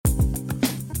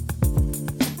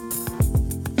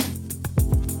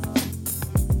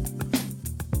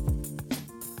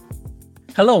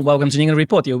Hello, welcome to Nikon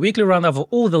Report, your weekly roundup of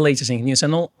all the latest Nikon news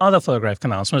and all other photographic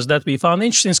announcements that we found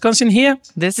interesting. Wisconsin here.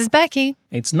 This is Becky.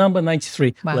 It's number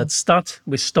 93. Wow. Let's start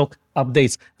with stock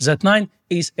updates. Z9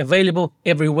 is available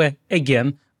everywhere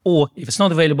again, or if it's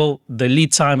not available, the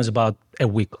lead time is about a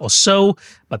week or so.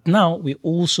 But now we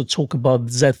also talk about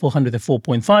Z400 at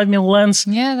 4.5mm lens.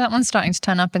 Yeah, that one's starting to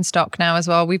turn up in stock now as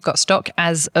well. We've got stock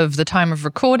as of the time of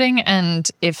recording, and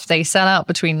if they sell out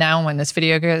between now and when this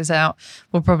video goes out,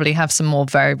 we'll probably have some more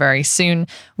very, very soon.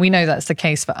 We know that's the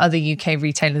case for other UK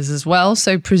retailers as well,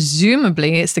 so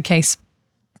presumably it's the case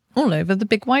all over the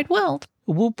big wide world.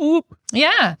 Whoop, whoop.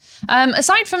 Yeah.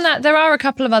 Aside from that, there are a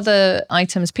couple of other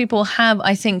items. People have,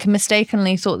 I think,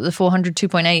 mistakenly thought that the 400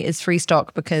 2.8 is free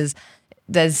stock because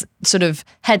there's sort of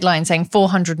headlines saying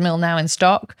 400mm now in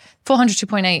stock. 400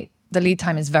 2.8, the lead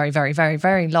time is very, very, very,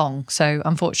 very long. So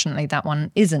unfortunately, that one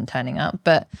isn't turning up.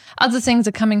 But other things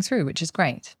are coming through, which is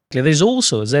great. There's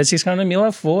also Z600mm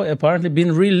f4 apparently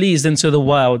been released into the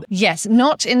wild. Yes,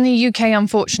 not in the UK,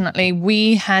 unfortunately.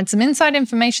 We had some inside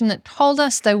information that told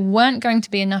us there weren't going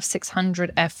to be enough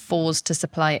 600 f4s to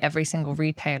supply every single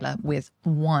retailer with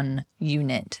one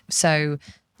unit. So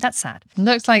that's sad.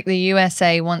 Looks like the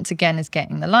USA once again is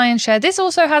getting the lion's share. This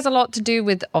also has a lot to do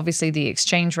with obviously the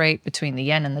exchange rate between the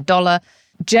yen and the dollar.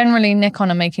 Generally, Nikon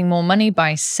are making more money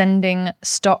by sending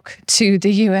stock to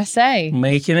the USA.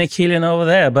 Making a killing over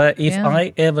there. But if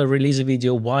I ever release a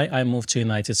video why I moved to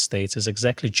United States, it's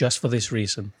exactly just for this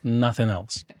reason, nothing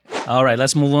else. All right,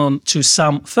 let's move on to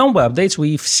some firmware updates.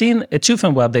 We've seen two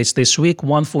firmware updates this week,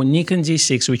 one for Nikon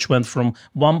D6, which went from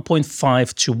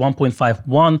 1.5 to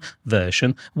 1.51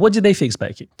 version. What did they fix,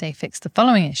 Becky? They fixed the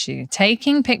following issue.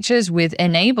 Taking pictures with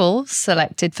Enable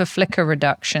selected for flicker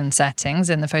reduction settings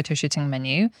in the photo shooting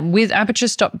menu, with aperture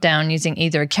stop down using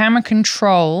either a camera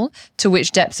control to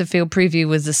which depth of field preview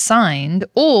was assigned,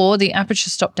 or the aperture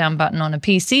stop down button on a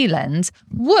PC lens,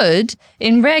 would,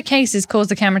 in rare cases, cause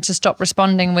the camera to stop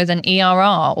responding with an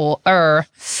ERR or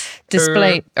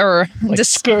displayed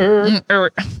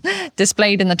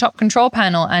in the top control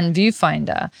panel and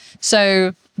viewfinder.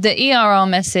 So the ERR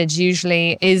message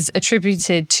usually is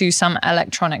attributed to some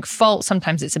electronic fault.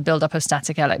 Sometimes it's a buildup of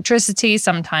static electricity.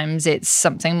 Sometimes it's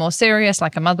something more serious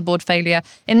like a motherboard failure.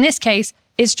 In this case,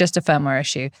 it's just a firmware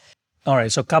issue. All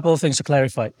right, so a couple of things to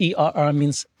clarify. ERR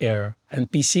means error and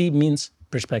PC means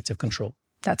perspective control.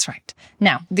 That's right.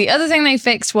 Now, the other thing they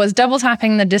fixed was double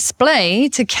tapping the display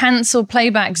to cancel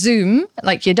playback zoom,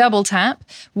 like your double tap,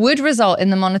 would result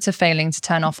in the monitor failing to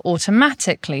turn off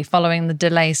automatically following the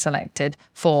delay selected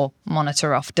for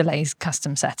monitor off delays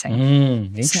custom setting.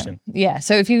 Interesting.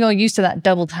 So if you're used to that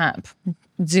double tap,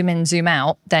 zoom in, zoom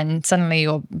out, then suddenly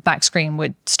your back screen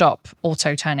would stop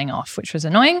auto turning off, which was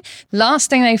annoying.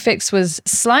 Last thing they fixed was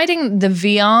sliding the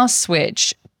VR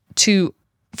switch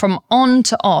from on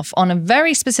to off on a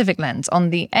very specific lens on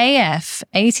the AF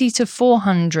 80 to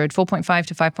 400, 4.5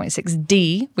 to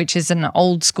 5.6D, which is an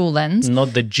old school lens.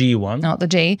 Not the G one. Not the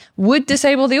G, would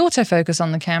disable the autofocus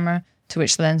on the camera to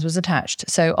which the lens was attached.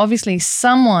 So obviously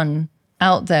someone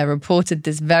out there reported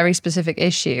this very specific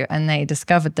issue and they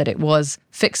discovered that it was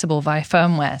fixable via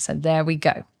firmware. So there we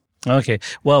go. Okay.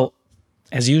 Well,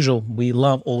 as usual, we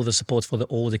love all the support for the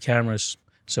older cameras.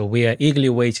 So we are eagerly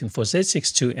waiting for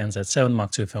Z6 II and Z7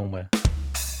 Mark II firmware.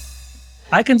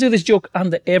 I can do this joke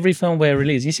under every firmware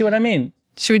release. You see what I mean?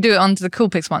 Should we do it onto the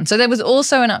Coolpix one? So there was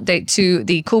also an update to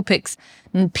the Coolpix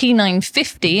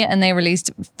P950 and they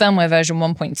released firmware version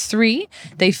 1.3.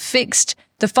 They fixed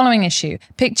the following issue.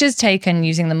 Pictures taken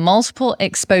using the multiple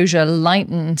exposure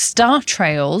lightened star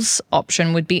trails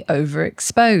option would be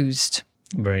overexposed.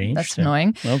 Very interesting.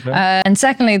 That's annoying. Okay. And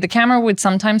secondly, the camera would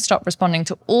sometimes stop responding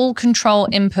to all control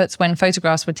inputs when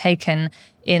photographs were taken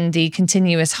in the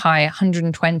continuous high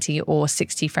 120 or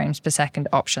 60 frames per second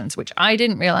options, which I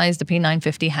didn't realize the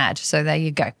P950 had. So there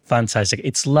you go. Fantastic.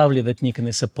 It's lovely that Nikon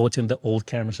is supporting the old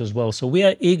cameras as well. So we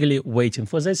are eagerly waiting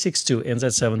for Z6 II and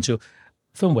Z7 II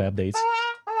firmware updates.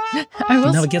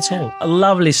 It never gets old.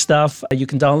 Lovely stuff. You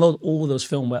can download all those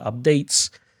firmware updates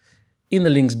in the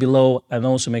links below, and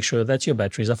also make sure that your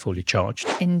batteries are fully charged.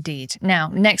 Indeed. Now,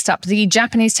 next up, the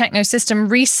Japanese Technosystem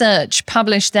Research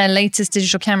published their latest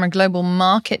digital camera global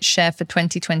market share for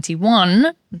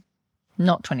 2021,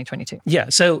 not 2022. Yeah,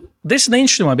 so this is an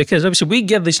interesting one because obviously we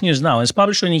get this news now. It's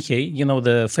published on Nikkei, you know,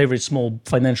 the favorite small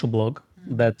financial blog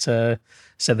that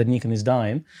said that Nikon is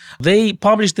dying. They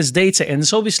published this data, and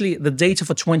it's obviously the data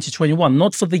for 2021,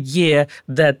 not for the year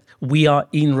that we are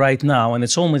in right now, and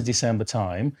it's almost December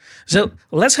time. So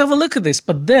let's have a look at this,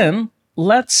 but then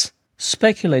let's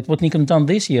speculate what Nikon done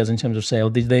this year in terms of sale.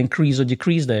 Did they increase or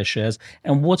decrease their shares?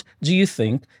 And what do you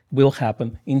think will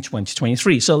happen in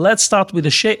 2023? So let's start with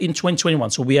the share in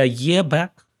 2021. So we are a year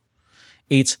back.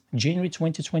 It's January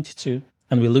 2022.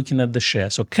 And we're looking at the share.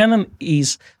 So Canon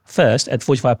is first at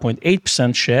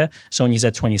 45.8% share. Sony is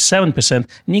at 27%.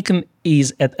 Nikon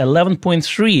is at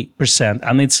 11.3%.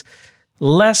 And it's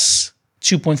less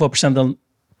 2.4% than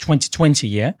 2020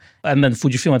 year. And then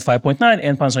Fujifilm at 5.9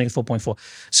 and Panasonic at 4.4.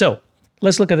 So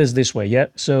let's look at this way. Yeah.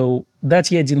 So that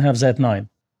year didn't have Z9.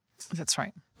 That's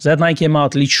right. Z9 came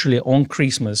out literally on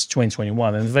Christmas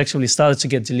 2021 and eventually started to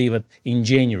get delivered in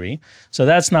January. So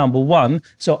that's number one.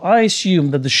 So I assume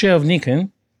that the share of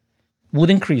Nikon would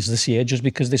increase this year just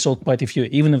because they sold quite a few,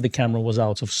 even if the camera was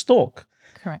out of stock.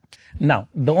 Correct. Now,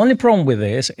 the only problem with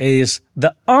this is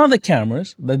the other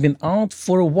cameras that have been out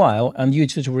for a while and due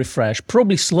to refresh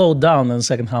probably slowed down in the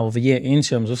second half of the year in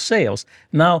terms of sales.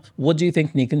 Now, what do you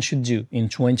think Nikon should do in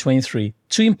 2023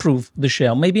 to improve the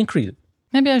share, maybe increase it?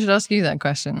 Maybe I should ask you that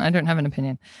question. I don't have an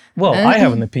opinion. Well, I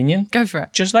have an opinion. Go for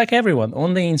it. Just like everyone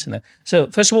on the internet. So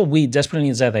first of all, we desperately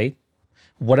need Z8.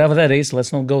 Whatever that is,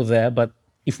 let's not go there. But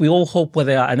if we all hope where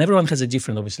they are, and everyone has a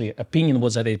different, obviously, opinion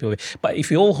what Z8 will be. But if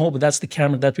we all hope that's the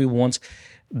camera that we want,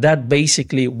 that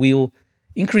basically will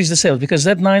increase the sales because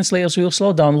Z9 sales will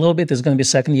slow down a little bit. It's going to be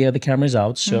second year the camera is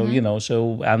out. So,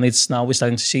 and it's now we're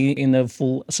starting to see in a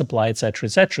full supply, etc.,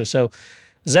 etc. So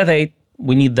Z8,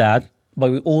 we need that. But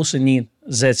we also need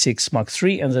Z6 Mark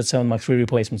III and Z7 Mark III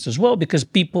replacements as well, because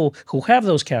people who have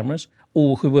those cameras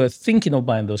or who were thinking of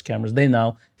buying those cameras, they're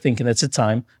now thinking it's a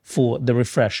time for the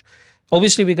refresh.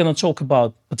 Obviously, we're going to talk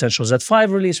about potential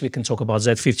Z5 release. We can talk about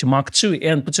Z50 Mark II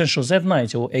and potential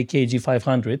Z90 or AKG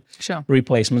 500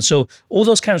 replacement. So all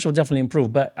those cameras will definitely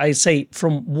improve. But I say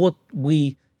from what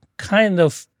we kind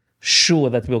of sure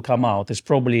that will come out is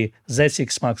probably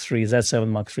Z6 Mark III, Z7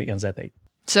 Mark III, and Z8.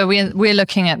 So we're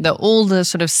looking at all the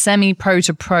sort of semi-pro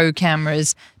to pro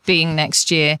cameras being next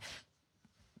year,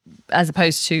 as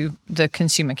opposed to the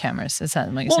consumer cameras. Is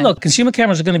that what you're saying? Well, look, consumer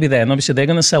cameras are going to be there, and obviously they're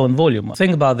going to sell in volume. The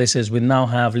thing about this is we now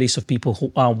have a list of people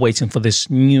who are waiting for this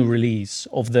new release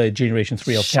of the Generation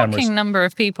 3 of cameras. Shocking number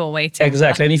of people waiting.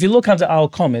 Exactly. And if you look at our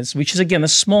comments, which is, again, a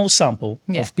small sample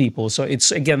of people. So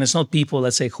it's not people,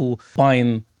 let's say, who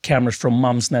buying cameras from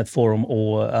Mumsnet forum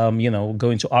or,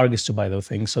 going to Argus to buy those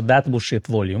things. So that will shift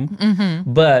volume.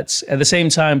 Mm-hmm. But at the same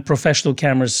time, professional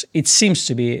cameras, it seems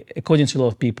to be, according to a lot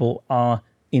of people, are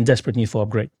in desperate need for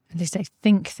upgrade. At least they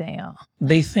think they are.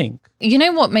 They think. You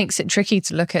know what makes it tricky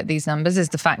to look at these numbers is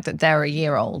the fact that they're a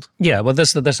year old. Yeah, well,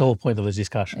 that's the whole point of this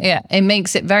discussion. Yeah, it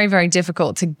makes it very, very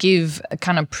difficult to give a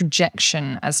kind of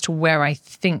projection as to where I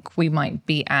think we might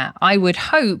be at. I would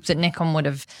hope that Nikon would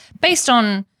have, based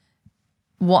on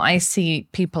what I see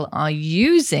people are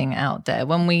using out there,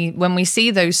 when we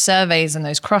see those surveys and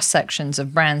those cross sections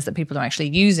of brands that people are actually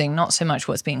using, not so much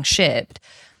what's being shipped,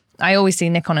 I always see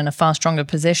Nikon in a far stronger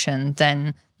position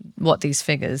than what these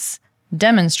figures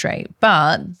demonstrate.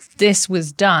 But this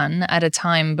was done at a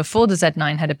time before the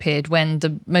Z9 had appeared, when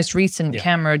the most recent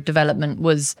camera development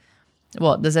was the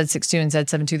Z6 II and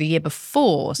Z7 II the year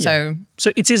before. So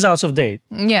it is out of date.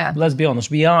 Yeah. Let's be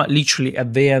honest. We are literally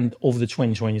at the end of the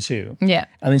 2022. Yeah.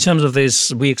 And in terms of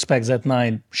this, we expect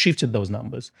Z9 shifted those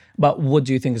numbers. But what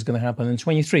do you think is going to happen in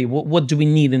 23? What do we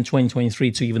need in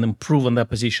 2023 to even improve on that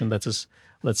position that is,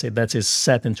 let's say, that is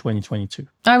set in 2022?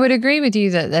 I would agree with you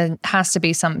that there has to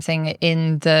be something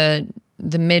in the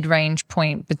mid-range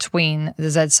point between the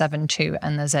Z7 II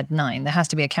and the Z9. There has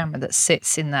to be a camera that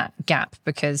sits in that gap,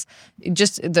 because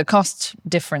just the cost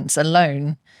difference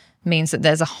alone means that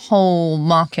there's a whole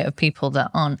market of people that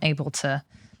aren't able to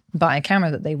buy a camera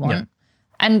that they want. Yeah.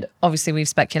 And obviously we've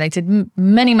speculated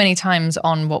many, many times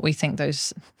on what we think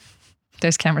those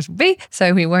cameras will be,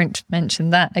 so we won't mention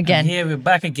that again. And here we're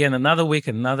back again, another week,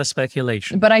 another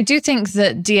speculation. But I do think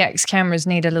that DX cameras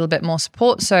need a little bit more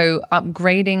support, so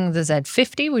upgrading the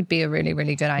Z50 would be a really,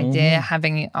 really good idea. Mm-hmm.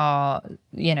 Having our,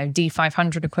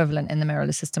 D500 equivalent in the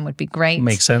mirrorless system would be great.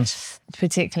 Makes sense.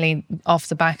 Particularly off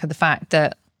the back of the fact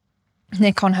that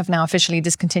Nikon have now officially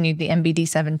discontinued the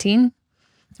NBD17,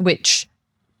 which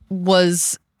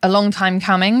was a long time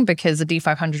coming because the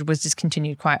D500 was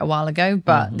discontinued quite a while ago,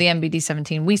 but the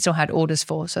NBD17 we still had orders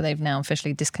for, so they've now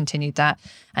officially discontinued that,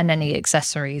 and any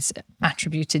accessories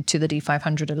attributed to the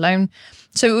D500 alone.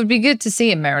 So it would be good to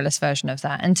see a mirrorless version of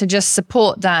that, and to just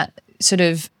support that sort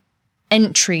of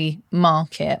entry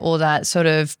market, or that sort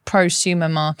of prosumer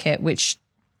market, which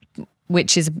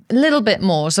is a little bit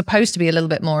more, supposed to be a little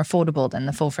bit more affordable than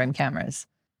the full frame cameras.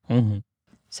 Mm-hmm.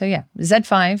 So yeah,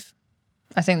 Z5,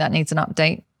 I think that needs an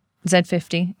update.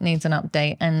 Z50 needs an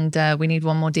update, and we need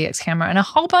one more DX camera and a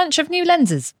whole bunch of new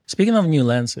lenses. Speaking of new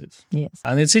lenses, Yes.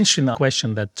 and it's interesting a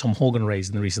question that Tom Hogan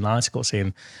raised in a recent article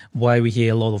saying why we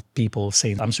hear a lot of people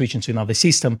saying, I'm switching to another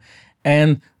system.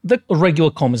 And the regular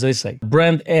comments, they say,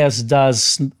 brand S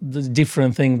does the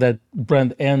different thing that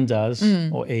brand N does,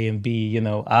 or A and B,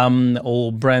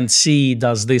 or brand C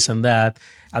does this and that.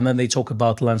 And then they talk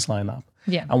about lens lineup.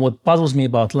 Yeah. And what puzzles me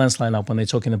about lens lineup when they're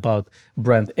talking about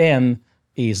brand N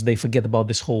is they forget about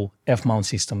this whole F-mount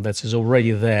system that is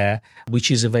already there,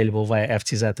 which is available via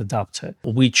FTZ adapter,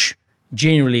 which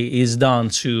generally is done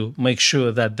to make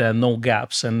sure that there are no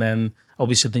gaps, and then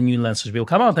obviously the new lenses will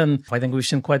come out. And I think we've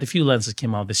seen quite a few lenses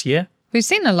came out this year. We've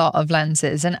seen a lot of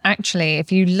lenses, and actually,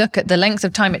 if you look at the length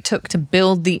of time it took to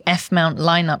build the F-mount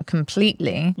lineup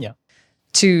completely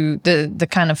to the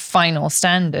kind of final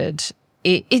standard,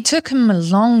 it took them a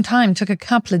long time, took a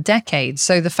couple of decades.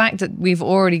 So the fact that we've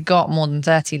already got more than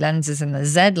 30 lenses in the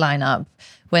Z lineup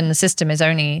when the system is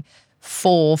only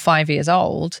 4 or 5 years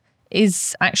old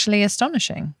is actually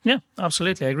astonishing. Yeah,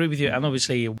 absolutely. I agree with you. And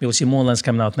obviously, we'll see more lenses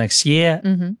coming out next year.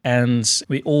 And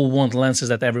we all want lenses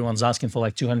that everyone's asking for,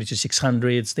 like 200 to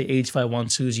 600s, the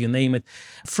 85-1.2s, you name it.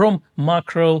 From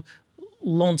macro,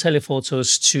 long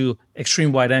telephotos to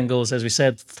extreme wide angles, as we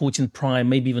said, 14 prime,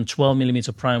 maybe even 12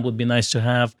 millimeter prime would be nice to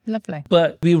have. Lovely.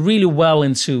 But we're really well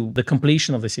into the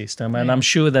completion of the system, and I'm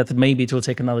sure that maybe it will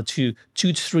take another two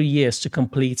to 3 years to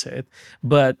complete it.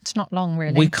 But it's not long,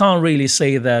 really. We can't really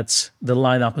say that the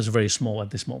lineup is very small at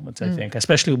this moment, I think,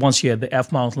 especially once you have the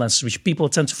F-mount lenses, which people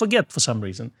tend to forget for some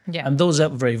reason. Yeah. And those are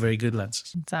very, very good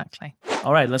lenses. Exactly.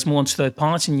 All right, let's move on to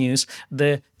third-party news.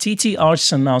 The TT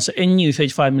Artisan announced a new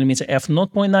 35mm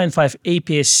f/0.95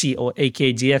 APS-C or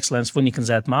AKDX lens for Nikon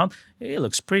Z mount. It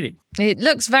looks pretty. It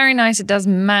looks very nice. It does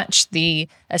match the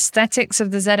aesthetics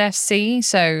of the ZFC.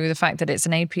 So the fact that it's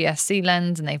an APS-C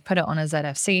lens and they've put it on a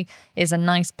ZFC is a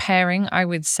nice pairing, I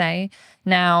would say.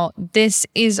 Now, this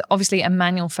is obviously a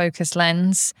manual focus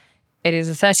lens. It is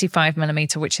a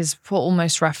 35mm, which is for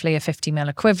almost roughly a 50mm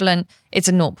equivalent. It's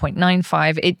a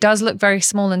 0.95. It does look very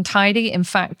small and tidy. In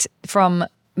fact, from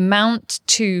mount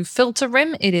to filter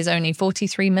rim, it is only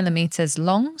 43mm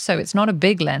long. So it's not a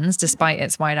big lens despite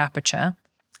its wide aperture.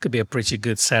 Could be a pretty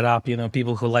good setup.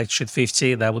 People who like to shoot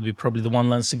 50, that would be probably the one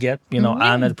lens to get,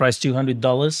 and at the price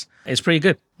 $200. It's pretty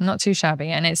good. Not too shabby.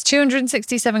 And it's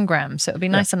 267 grams, so it'll be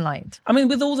nice and light. I mean,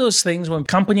 with all those things, when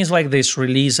companies like this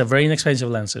release a very inexpensive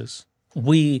lenses,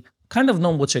 we kind of know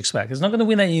what to expect. It's not going to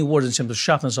win any awards in terms of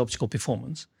sharpness, optical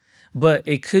performance, but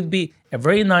it could be a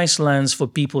very nice lens for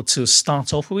people to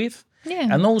start off with. Yeah.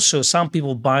 And also some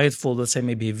people buy it for, let's say,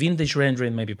 maybe a vintage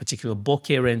rendering, maybe a particular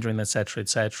bokeh rendering, etc.,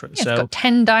 etc. Yeah, so it's got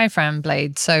 10 diaphragm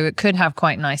blades, so it could have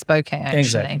quite nice bokeh,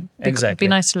 actually. Exactly. It'd be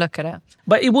nice to look at it.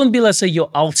 But it wouldn't be, let's say,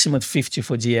 your ultimate 50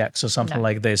 for DX or something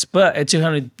like this. But at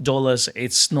 $200,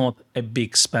 it's not a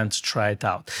big spend to try it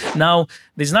out. Now,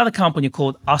 there's another company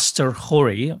called Astor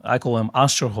Hori. I call them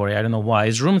Astor Hori. I don't know why.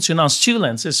 It's rumored to announce 2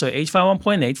 lenses, so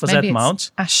 85-1.8 for Maybe Z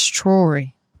mount. It's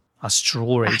Astrory.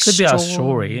 Astrory. It could be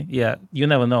Astrory. Yeah, you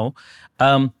never know.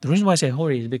 The reason why I say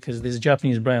Hori is because there's a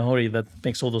Japanese brand Hori that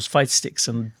makes all those fight sticks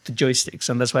and the joysticks,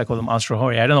 and that's why I call them Astor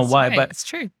Hori. I don't know why, but it's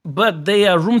true. But they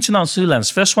are rumored to announce 2 lenses.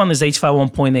 First one is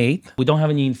 85-1.8. We don't have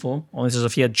any info on this as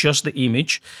of yet, just the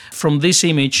image. From this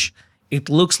image, it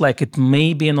looks like it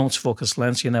may be an autofocus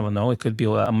lens. You never know. It could be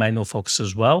a manual focus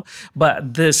as well.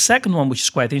 But the second one, which is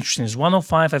quite interesting, is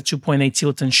 105 f2.8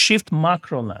 tilt and shift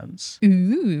macro lens.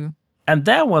 Ooh. And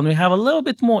that one we have a little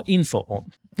bit more info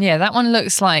on. Yeah, that one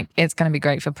looks like it's going to be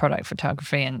great for product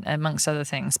photography and amongst other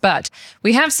things. But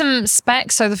we have some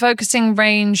specs. So the focusing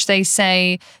range, they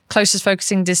say closest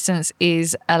focusing distance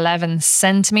is 11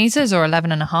 centimeters or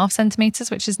 11.5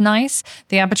 centimeters, which is nice.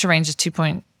 The aperture range is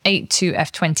 2.8 to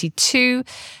f22.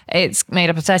 It's made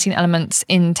up of 13 elements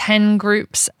in 10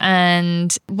 groups.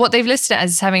 And what they've listed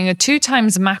as having a 2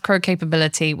 times macro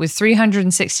capability with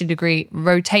 360-degree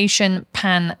rotation,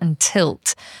 pan, and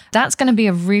tilt. That's going to be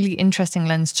a really interesting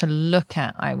lens to look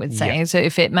at, I would say. Yeah. So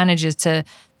if it manages to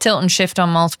tilt and shift on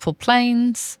multiple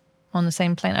planes, on the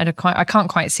same plane, I can't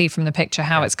quite see from the picture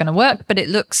how it's going to work, but it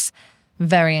looks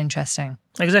very interesting.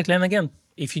 Exactly. And again,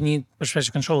 if you need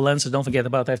perspective control lenses, don't forget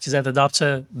about the FTZ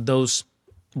adapter. Those,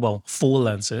 4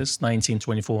 lenses, 19,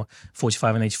 24,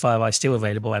 45, and 85 are still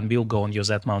available and will go on your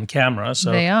Z-mount camera.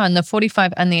 So they are, and the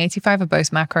 45 and the 85 are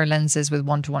both macro lenses with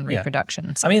 1-to-1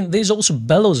 reproduction. So. I mean, there's also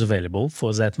bellows available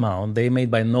for Z-mount. They're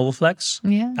made by Novaflex,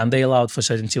 and they allowed for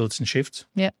certain tilts and shifts.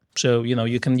 Yeah. So,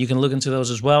 you can look into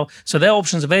those as well. So there are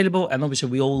options available, and obviously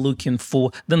we're all looking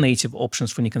for the native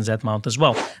options for Nikon Z mount as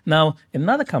well. Now,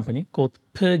 another company called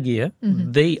PerGear,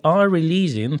 they are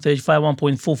releasing 35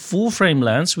 1.4 full frame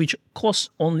lens, which costs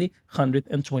only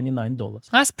 $129.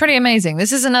 That's pretty amazing.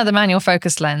 This is another manual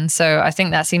focus lens. So I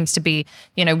think that seems to be,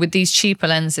 with these cheaper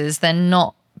lenses, they're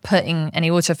not putting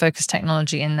any autofocus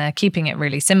technology in there, keeping it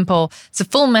really simple. It's a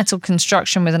full metal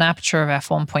construction with an aperture of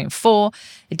f1.4.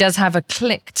 It does have a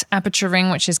clicked aperture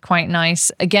ring, which is quite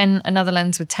nice. Again, another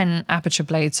lens with 10 aperture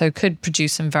blades, so could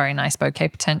produce some very nice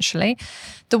bokeh potentially.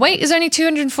 The weight is only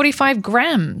 245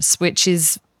 grams, which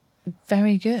is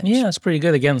very good. Yeah, it's pretty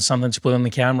good. Again, something to put on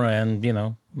the camera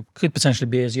and, could potentially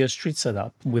be as your street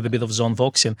setup with a bit of zone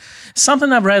voxing.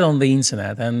 Something I've read on the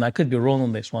internet, and I could be wrong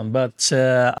on this one, but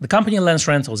the company Lens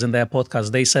Rentals in their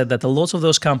podcast, they said that a lot of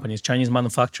those companies, Chinese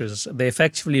manufacturers, they're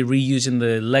effectively reusing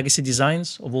the legacy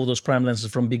designs of all those prime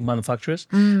lenses from big manufacturers.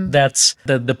 That's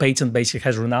the patent basically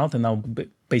has run out, and now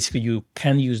basically you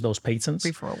can use those patents.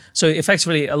 So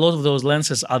effectively, a lot of those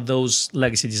lenses are those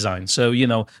legacy designs. So,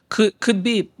 could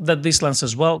be that this lens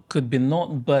as well, could be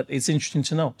not, but it's interesting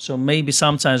to know. So maybe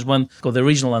sometimes when the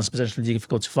original lens is potentially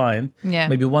difficult to find,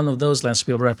 maybe one of those lenses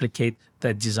will replicate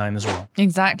that design as well.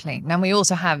 Exactly. Now we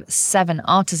also have 7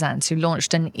 artisans who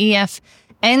launched an EF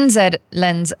NZ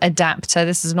lens adapter.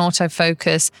 This is an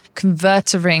autofocus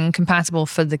converter ring compatible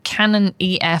for the Canon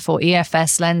EF or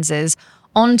EFS lenses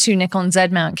onto Nikon Z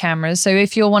mount cameras. So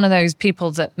if you're one of those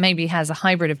people that maybe has a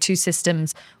hybrid of 2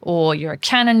 systems, or you're a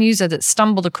Canon user that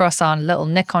stumbled across our little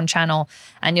Nikon channel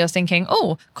and you're thinking,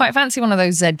 oh, quite fancy one of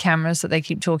those Z cameras that they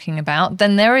keep talking about,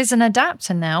 then there is an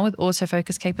adapter now with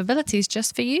autofocus capabilities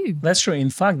just for you. That's true. In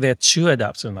fact, there are 2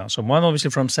 adapters now. So one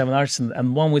obviously from 7Arts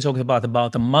and one we talked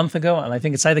about a month ago. And I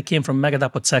think it's either came from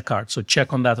Megadap or TechArt. So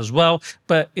check on that as well.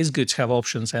 But it's good to have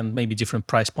options and maybe different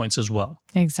price points as well.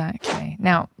 Exactly.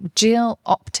 Now, GL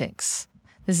Optics.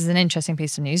 This is an interesting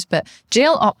piece of news, but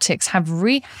GL Optics have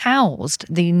rehoused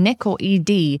the Nikkor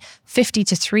ED 50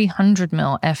 to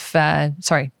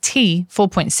 300mm T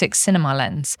 4.6 cinema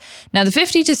lens. Now, the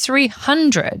 50 to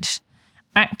 300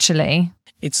 actually...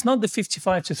 It's not the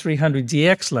 55 to 300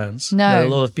 DX lens that a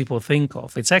lot of people think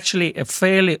of. It's actually a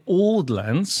fairly old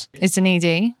lens. It's an ED.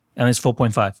 And it's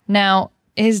 4.5. Now,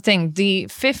 here's the thing. The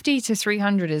 50 to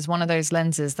 300 is one of those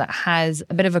lenses that has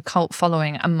a bit of a cult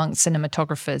following amongst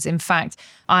cinematographers. In fact,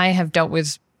 I have dealt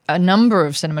with a number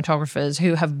of cinematographers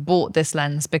who have bought this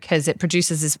lens because it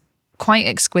produces this quite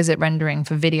exquisite rendering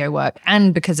for video work,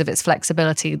 and because of its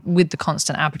flexibility with the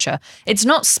constant aperture. It's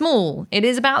not small. It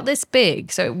is about this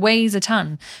big, so it weighs a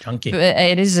ton. Chunky.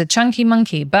 It is a chunky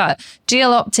monkey, but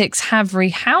GL Optics have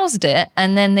rehoused it,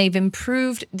 and then they've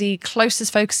improved the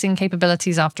closest focusing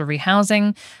capabilities after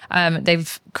rehousing.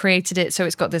 They've created it so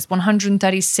it's got this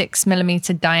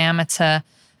 136mm diameter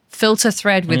filter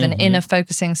thread with an inner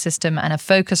focusing system and a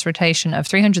focus rotation of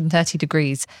 330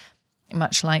 degrees,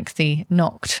 much like the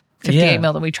Noct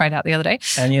 58mm that we tried out the other day.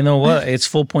 And you know what? It's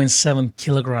 4.7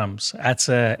 kilograms. It's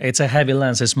a heavy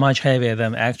lens. It's much heavier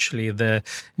than actually the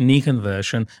Nikon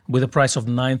version, with a price of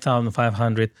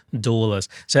 $9,500.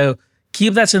 So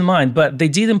keep that in mind. But they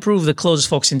did improve the closest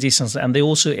focusing distance, and they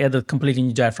also added completely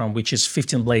new diaphragm, which is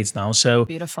 15 blades now. So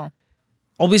beautiful.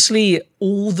 Obviously,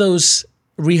 all those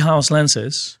rehoused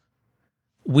lenses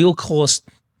will cost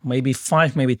maybe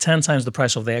 5, maybe 10 times the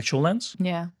price of the actual lens.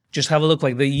 Yeah. Just have a look,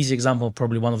 like the easy example,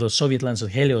 probably one of those Soviet lenses,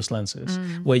 Helios lenses,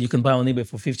 where you can buy on eBay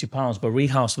for £50, but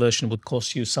rehoused version would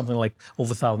cost you something like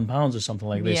over £1,000 or something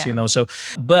like this, So,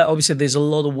 but obviously there's a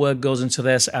lot of work goes into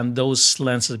this, and those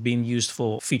lenses are being used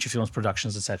for feature films,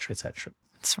 productions, etc., etc.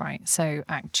 That's right. So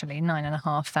actually,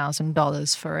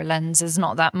 $9,500 for a lens is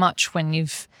not that much when you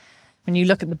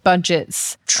look at the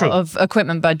budgets of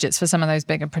equipment budgets for some of those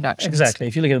bigger productions. Exactly.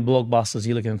 If you look at blockbusters,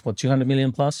 you're looking at what, 200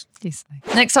 million plus? Easily.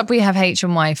 Next up, we have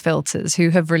H&Y Filters, who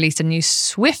have released a new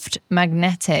Swift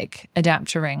magnetic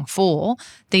adapter ring for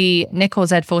the Nikkor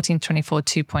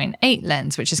Z14-24 2.8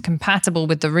 lens, which is compatible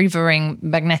with the Riva-Ring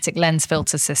magnetic lens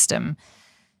filter system.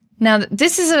 Now,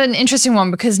 this is an interesting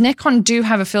one because Nikon do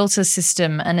have a filter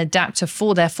system, an adapter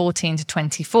for their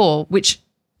 14-24, which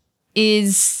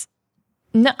is...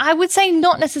 No, I would say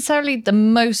not necessarily the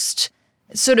most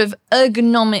sort of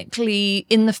ergonomically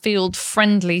in the field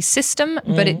friendly system,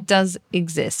 but it does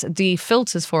exist. The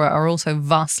filters for it are also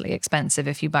vastly expensive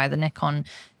if you buy the Nikon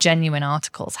genuine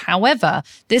articles. However,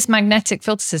 this magnetic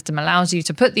filter system allows you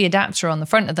to put the adapter on the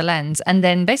front of the lens and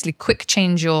then basically quick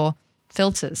change your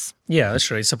filters. Yeah,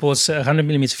 that's right. It supports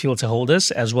 100mm filter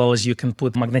holders, as well as you can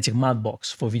put magnetic mud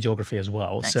box for videography as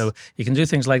well. Nice. So you can do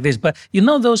things like this. But you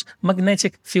know, those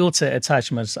magnetic filter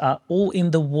attachments are all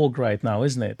in the vogue right now,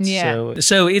 isn't it? Yeah.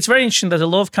 So it's very interesting that a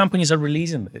lot of companies are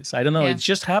releasing this. I don't know. Yeah. It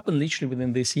just happened literally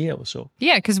within this year or so.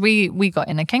 Yeah, because we got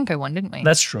in a Kenko one, didn't we?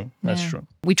 That's true. That's true.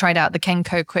 We tried out the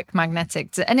Kenko Quick Magnetic,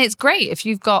 and it's great if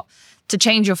you've got to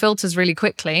change your filters really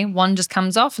quickly. One just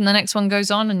comes off and the next one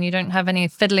goes on, and you don't have any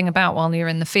fiddling about while you're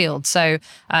in the field. So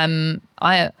I'm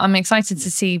excited to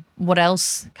see what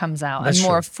else comes out. That's and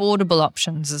more true. affordable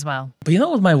options as well. But you know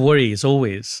what my worry is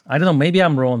always? I don't know, maybe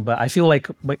I'm wrong, but I feel like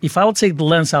if I'll take the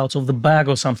lens out of the bag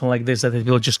or something like this, that it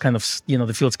will just kind of,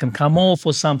 the filter can come off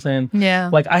or something. Yeah.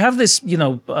 Like I have this,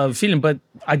 feeling, but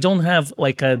I don't have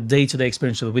like a day-to-day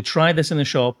experience with it. We tried this in the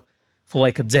shop for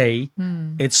like a day.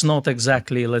 It's not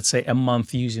exactly, let's say, a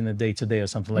month using it day-to-day or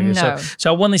something like No. this.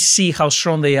 So I want to see how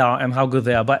strong they are and how good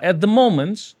they are. But at the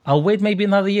moment, I'll wait maybe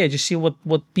another year, just see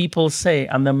what people say,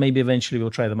 and then maybe eventually we'll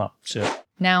try them out. So.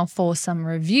 Now for some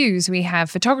reviews, we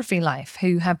have Photography Life,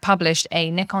 who have published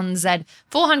a Nikon Z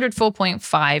 400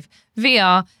 4.5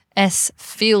 VRS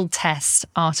field test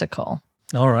article.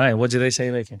 All right. What did they say,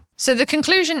 Vicky? So the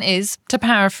conclusion is, to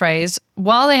paraphrase,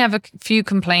 while they have a few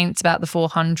complaints about the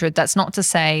 400, that's not to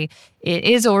say it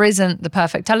is or isn't the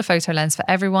perfect telephoto lens for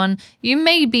everyone. You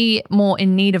may be more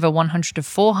in need of a 100 to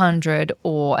 400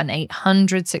 or an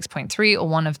 800 6.3 or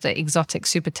one of the exotic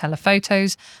super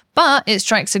telephotos, but it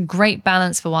strikes a great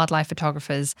balance for wildlife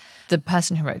photographers. The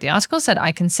person who wrote the article said,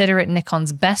 I consider it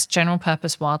Nikon's best general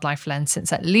purpose wildlife lens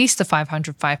since at least the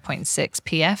 500 5.6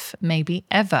 PF, maybe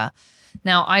ever.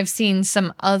 Now, I've seen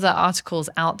some other articles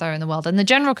out there in the world, and the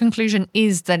general conclusion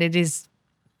is that it is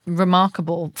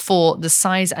remarkable for the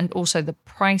size and also the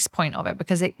price point of it,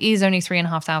 because it is only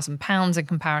 £3,500 in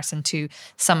comparison to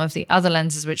some of the other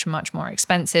lenses, which are much more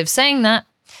expensive. Saying that,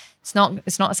 it's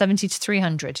not a 70 to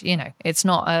 300, it's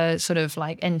not a sort of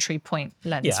like entry point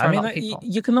lens for a lot of people.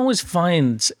 You can always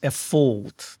find a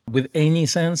fault with any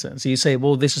sensor. So you say,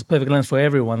 well, this is perfect lens for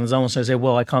everyone. And someone says,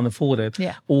 well, I can't afford it.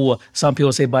 Yeah. Or some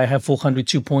people say, but I have 400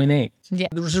 2.8. Yeah.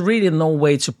 There's really no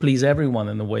way to please everyone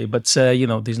in a way, but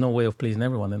there's no way of pleasing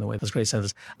everyone in a way. That's great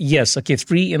sensors. Yes, okay,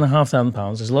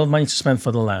 £3,500. There's a lot of money to spend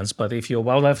for the lens, but if you're a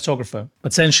wildlife photographer,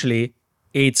 potentially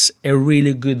it's a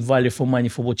really good value for money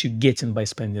for what you're getting by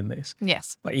spending this.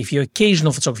 Yes. But if you're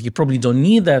occasional photographer, you probably don't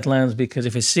need that lens, because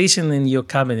if it's sitting in your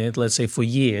cabinet, let's say for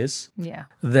years, Yeah.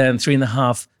 then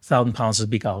 £3,500 is a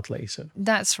big outlay. So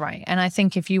That's right. And I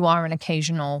think if you are an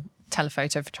occasional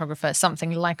telephoto photographer,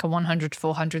 something like a 100 to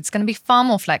 400 is going to be far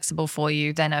more flexible for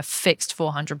you than a fixed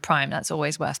 400 prime. That's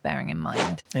always worth bearing in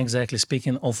mind. exactly.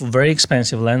 Speaking of very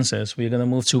expensive lenses, we're going to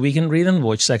move to Weekend Read and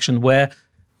Watch section, where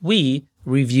we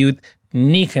reviewed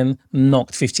Nikon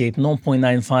Noct 58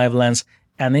 0.95 lens,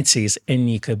 and it is a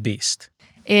Nikon beast.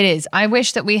 It is. I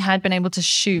wish that we had been able to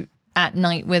shoot at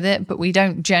night with it, but we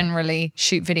don't generally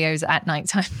shoot videos at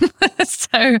nighttime.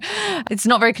 So it's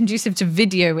not very conducive to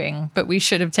videoing, but we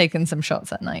should have taken some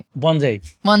shots at night. One day.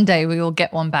 One day we will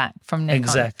get one back from Nikon.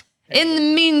 Exactly. In the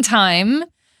meantime,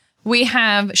 we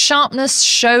have Sharpness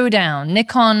Showdown.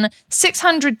 Nikon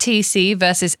 600TC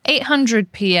versus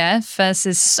 800PF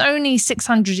versus Sony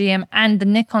 600EM and the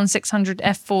Nikon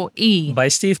 600F4E. By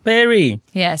Steve Perry.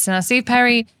 Yes, now Steve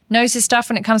Perry knows his stuff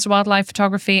when it comes to wildlife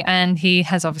photography, and he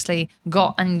has obviously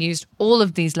got and used all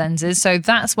of these lenses. So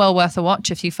that's well worth a watch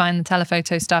if you find the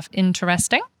telephoto stuff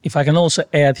interesting. If I can also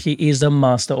add, he is the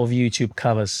master of YouTube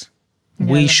covers.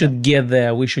 We should get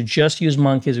there. We should just use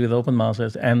monkeys with open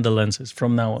mouths and the lenses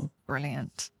from now on.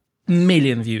 Brilliant.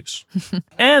 Million views.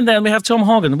 And then we have Tom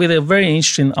Hogan with a very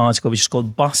interesting article, which is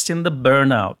called Busting the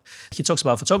Burnout. He talks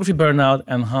about photography burnout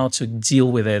and how to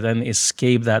deal with it and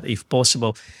escape that if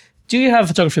possible. Do you have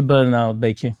photography burnout,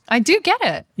 Becky? I do get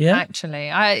it, Yeah? actually.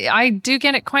 I do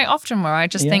get it quite often where I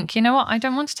just think, you know what, I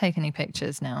don't want to take any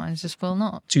pictures now. I just will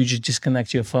not. Do you just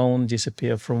disconnect your phone,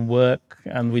 disappear from work,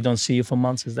 and we don't see you for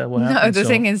months? Is that what No, happens? the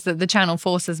thing is that the channel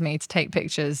forces me to take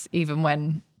pictures even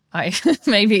when I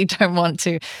maybe don't want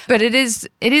to. But it is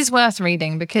worth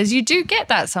reading, because you do get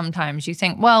that sometimes. You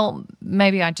think, well,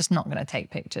 maybe I'm just not going to take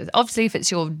pictures. Obviously, if it's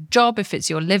your job, if it's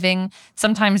your living,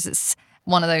 sometimes it's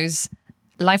one of those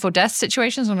life or death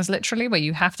situations, almost literally, where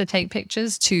you have to take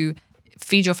pictures to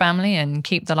feed your family and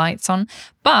keep the lights on.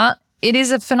 But it is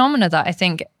a phenomena that I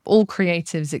think all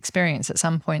creatives experience at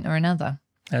some point or another.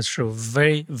 That's true.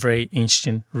 Very, very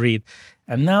interesting read.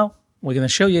 And now we're going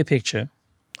to show you a picture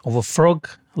of a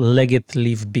frog-legged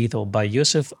leaf beetle by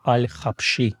Yusuf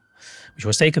Al-Habshi, which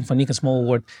was taken for Nikon Small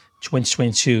Award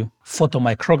 2022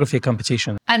 photomicrography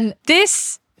competition. And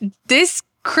this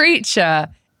creature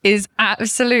is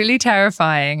absolutely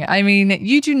terrifying. I mean,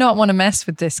 you do not want to mess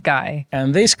with this guy.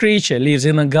 And this creature lives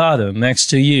in a garden next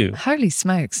to you. Holy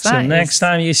smokes. So next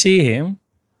time you see him,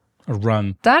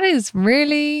 run. That is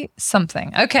really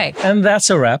something. Okay. And that's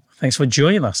a wrap. Thanks for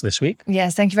joining us this week.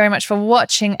 Yes, thank you very much for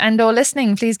watching and or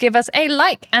listening. Please give us a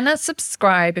like and a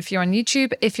subscribe if you're on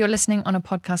YouTube. If you're listening on a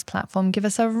podcast platform, give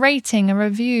us a rating, a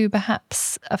review,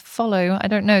 perhaps a follow. I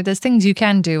don't know. There's things you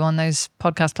can do on those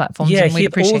podcast platforms. Yeah, and we'd hit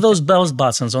appreciate all those bells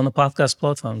buttons on the podcast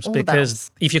platforms All the because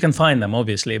bells. if you can find them,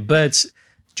 obviously. But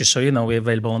just so you know, we're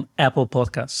available on Apple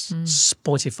Podcasts,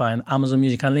 Spotify, and Amazon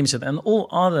Music Unlimited, and all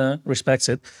other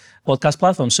respected podcast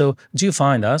platforms. So do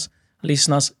find us,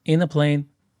 listen us in a plane,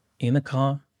 in a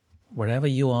car, wherever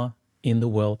you are in the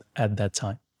world at that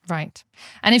time. Right.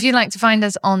 And if you'd like to find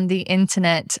us on the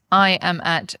internet, I am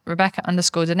at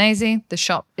Rebecca_Danese. The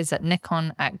shop is at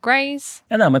Nikon at Grays.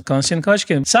 And I'm at Konstantin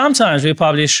Kochkin. Sometimes we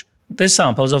publish the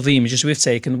samples of the images we've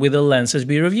taken with the lenses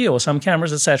we review or some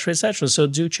cameras, etc., etc. So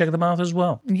do check them out as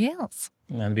well. Yes.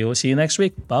 And we will see you next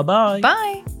week. Bye-bye.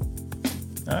 Bye.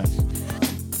 All right.